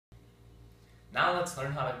Now let's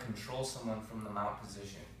learn how to control someone from the mount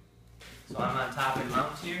position. So I'm on top and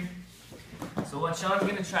mount here. So what Sean's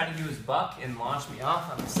going to try to do is buck and launch me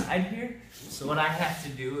off on the side here. So what I have to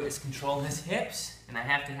do is control his hips, and I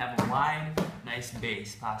have to have a wide, nice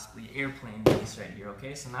base, possibly airplane base right here,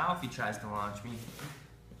 okay? So now if he tries to launch me,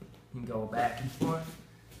 he can go back and forth.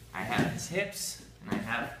 I have his hips, and I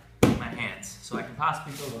have my hands. So I can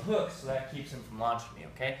possibly throw the hook, so that keeps him from launching me,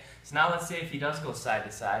 okay? So now let's say if he does go side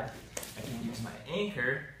to side, I can use my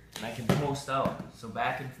anchor, and I can post out. So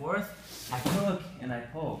back and forth, I hook and I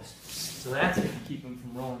post. So that's going to keep him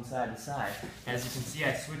from rolling side to side. As you can see,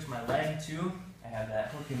 I switch my leg too. I have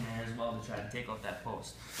that hook in there as well to try to take out that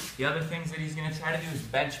post. The other things that he's going to try to do is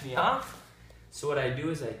bench me off. So what I do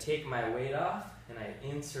is I take my weight off and I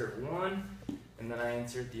insert one, and then I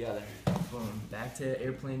insert the other. Boom, back to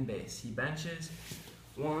airplane base. He benches,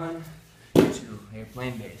 1, 2,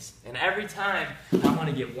 airplane base. And every time I want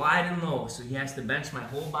to get wide and low, so he has to bench my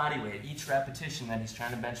whole body weight, each repetition that he's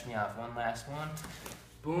trying to bench me off. One last one,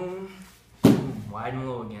 boom, boom, wide and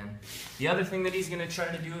low again. The other thing that he's going to try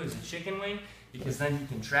to do is a chicken wing, because then he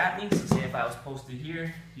can trap me. So say if I was posted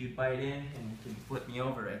here, he'd bite in and he can flip me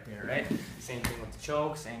over right there, right? Same thing with the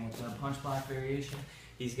choke, same with the punch block variation.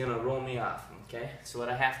 He's going to roll me off, okay? So what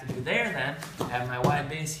I have to do there then, have my wide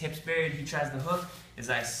base, hips buried, he tries the hook,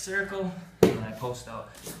 is I circle and then I post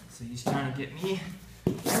out. So he's trying to get me,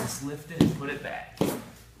 just lift it and put it back.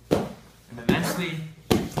 And eventually,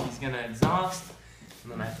 he's going to exhaust,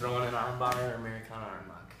 and then I throw in an armbar or Americana arm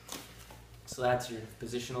lock. So that's your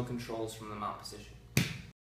positional controls from the mount position.